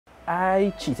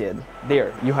I cheated.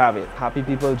 There, you have it. Happy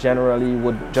people generally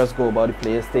would just go about the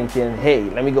place thinking, hey,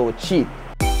 let me go cheat.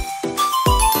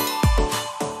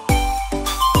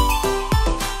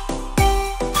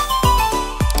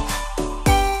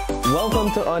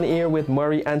 Welcome to On Air with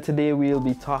Murray, and today we'll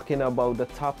be talking about the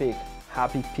topic,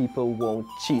 happy people won't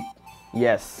cheat.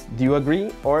 Yes, do you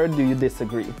agree or do you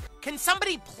disagree? Can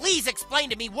somebody please explain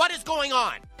to me what is going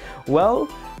on? Well,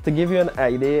 to give you an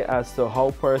idea as to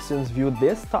how persons view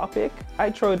this topic, I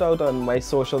threw it out on my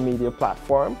social media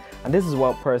platform, and this is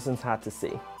what persons had to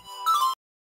say.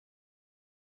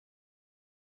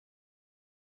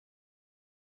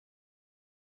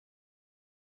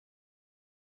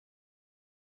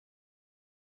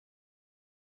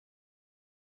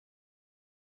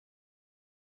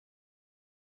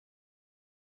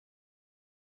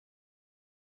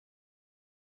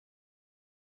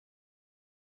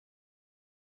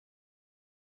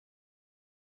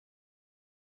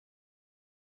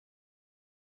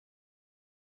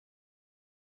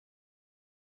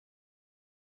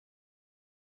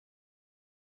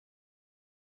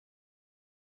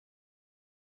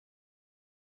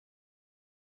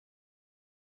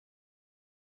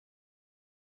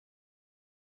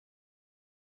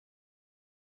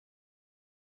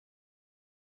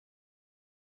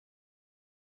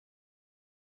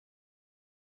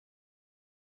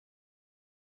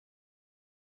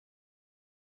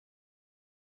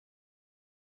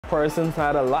 Persons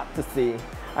had a lot to say.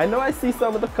 I know I see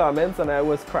some of the comments and I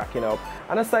was cracking up.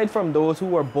 And aside from those who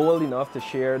were bold enough to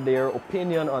share their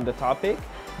opinion on the topic,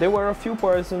 there were a few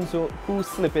persons who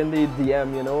slip in the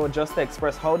DM, you know, just to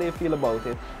express how they feel about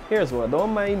it. Here's what,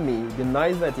 don't mind me, the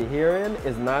noise that you're hearing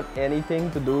is not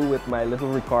anything to do with my little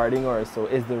recording or so,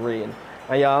 it's the rain.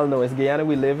 And y'all know it's Guyana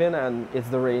we live in and it's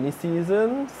the rainy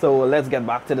season, so let's get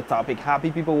back to the topic,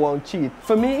 happy people won't cheat.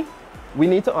 For me, we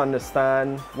need to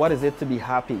understand what is it to be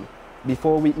happy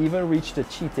before we even reach to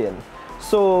cheating.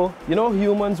 So, you know,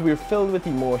 humans, we're filled with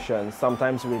emotions.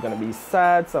 Sometimes we're gonna be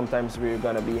sad, sometimes we're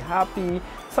gonna be happy,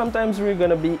 sometimes we're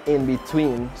gonna be in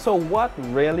between. So what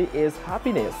really is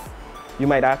happiness? You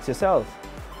might ask yourself.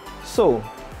 So,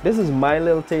 this is my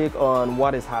little take on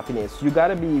what is happiness. You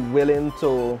gotta be willing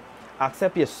to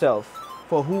accept yourself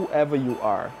for whoever you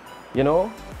are. You know,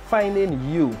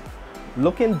 finding you.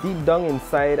 Looking deep down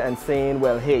inside and saying,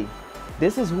 well, hey,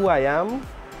 this is who I am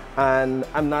and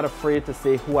I'm not afraid to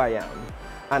say who I am.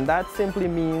 And that simply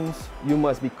means you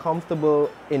must be comfortable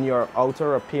in your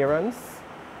outer appearance.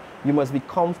 You must be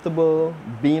comfortable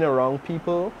being around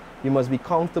people. You must be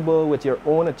comfortable with your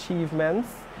own achievements.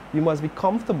 You must be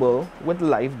comfortable with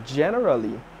life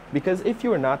generally. Because if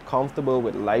you're not comfortable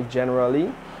with life generally,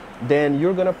 then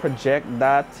you're gonna project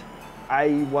that,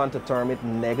 I want to term it,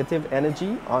 negative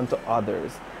energy onto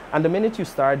others. And the minute you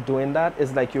start doing that,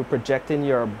 it's like you're projecting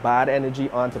your bad energy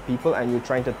onto people and you're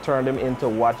trying to turn them into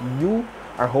what you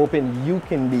are hoping you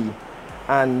can be.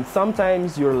 And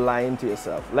sometimes you're lying to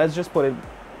yourself. Let's just put it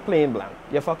plain blank.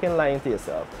 You're fucking lying to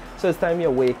yourself. So it's time you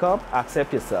wake up,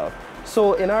 accept yourself.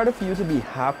 So in order for you to be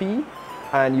happy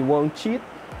and you won't cheat,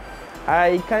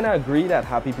 I kind of agree that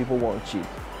happy people won't cheat.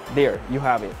 There, you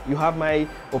have it. You have my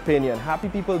opinion. Happy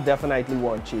people definitely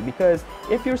won't cheat, because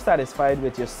if you're satisfied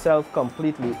with yourself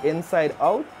completely inside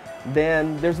out,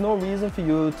 then there's no reason for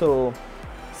you to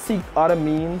seek other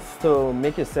means to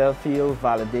make yourself feel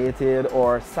validated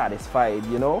or satisfied,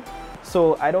 you know?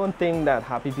 So I don't think that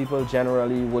happy people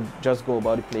generally would just go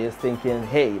about the place thinking,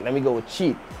 hey, let me go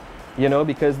cheat, you know,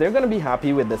 because they're gonna be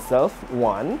happy with the self,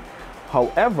 one.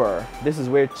 However, this is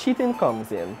where cheating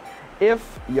comes in.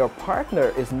 If your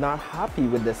partner is not happy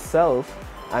with the self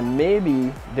and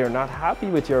maybe they're not happy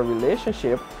with your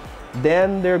relationship,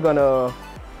 then they're gonna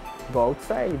go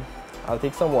outside. I'll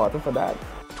take some water for that.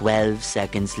 12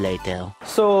 seconds later.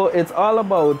 So it's all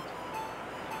about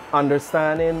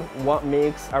understanding what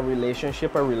makes a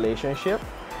relationship a relationship.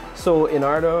 So in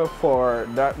order for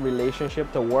that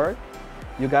relationship to work,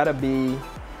 you gotta be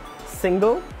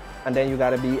single and then you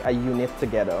gotta be a unit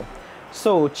together.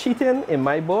 So cheating, in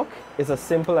my book, is as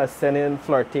simple as sending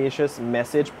flirtatious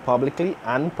message publicly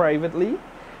and privately.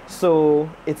 So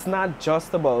it's not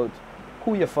just about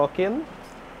who you're fucking.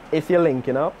 If you're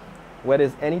linking up, whether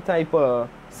it's any type of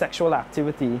sexual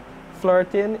activity,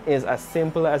 flirting is as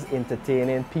simple as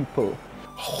entertaining people.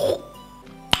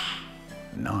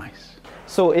 Nice.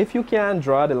 So if you can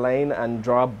draw the line and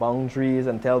draw boundaries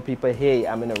and tell people, hey,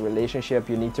 I'm in a relationship,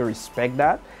 you need to respect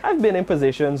that. I've been in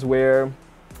positions where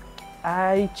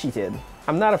I cheated.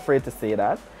 I'm not afraid to say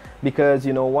that, because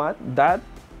you know what? That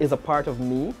is a part of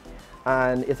me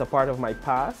and it's a part of my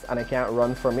past and I can't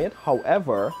run from it.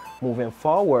 However, moving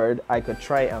forward, I could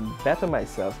try and better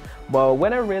myself. But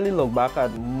when I really look back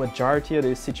at majority of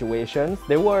these situations,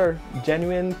 there were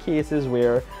genuine cases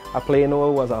where a plain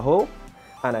old was a hoe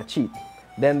and a cheat.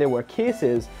 Then there were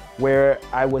cases where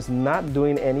I was not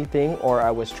doing anything, or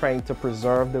I was trying to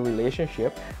preserve the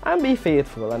relationship and be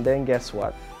faithful, and then guess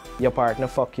what? Your partner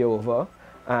fuck you over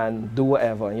and do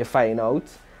whatever, and you find out,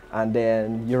 and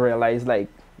then you realize like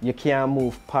you can't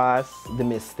move past the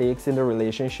mistakes in the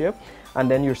relationship, and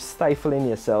then you're stifling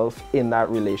yourself in that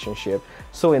relationship.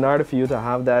 So in order for you to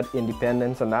have that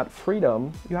independence and that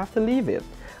freedom, you have to leave it.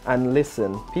 And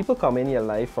listen, people come in your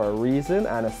life for a reason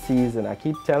and a season. I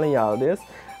keep telling y'all this,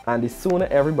 and the sooner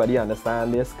everybody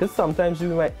understand this, because sometimes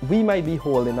we might be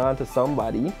holding on to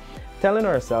somebody, telling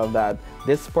ourselves that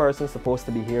this person's supposed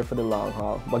to be here for the long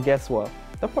haul. But guess what?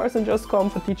 The person just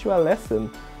comes to teach you a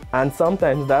lesson. And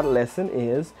sometimes that lesson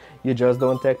is you just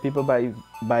don't take people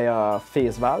by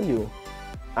face value,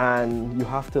 and you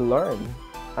have to learn.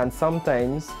 And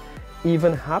sometimes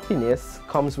even happiness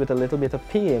comes with a little bit of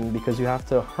pain, because you have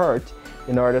to hurt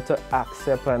in order to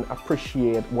accept and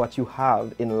appreciate what you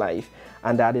have in life,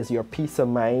 and that is your peace of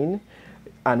mind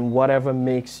and whatever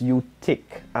makes you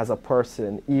tick as a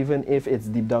person, even if it's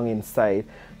deep down inside.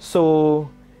 So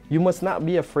you must not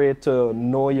be afraid to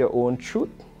know your own truth,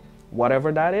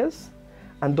 whatever that is,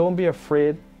 and don't be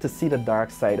afraid to see the dark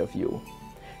side of you.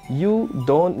 You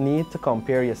don't need to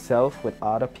compare yourself with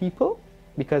other people,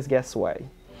 because guess what?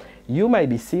 You might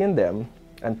be seeing them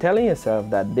and telling yourself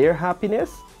that their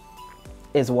happiness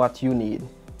is what you need.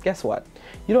 Guess what?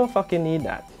 You don't fucking need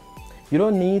that. You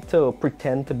don't need to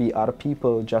pretend to be other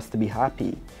people just to be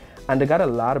happy. And they got a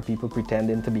lot of people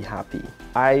pretending to be happy.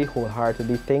 I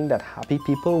wholeheartedly think that happy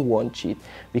people won't cheat,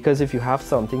 because if you have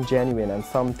something genuine and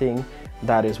something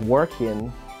that is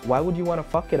working, why would you want to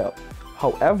fuck it up?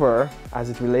 However, as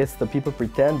it relates to people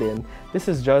pretending, this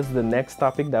is just the next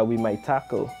topic that we might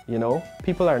tackle. You know,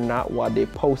 people are not what they're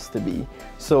supposed to be.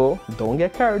 So don't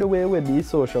get carried away with these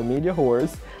social media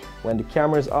whores. When the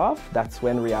camera's off, that's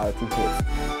when reality hits.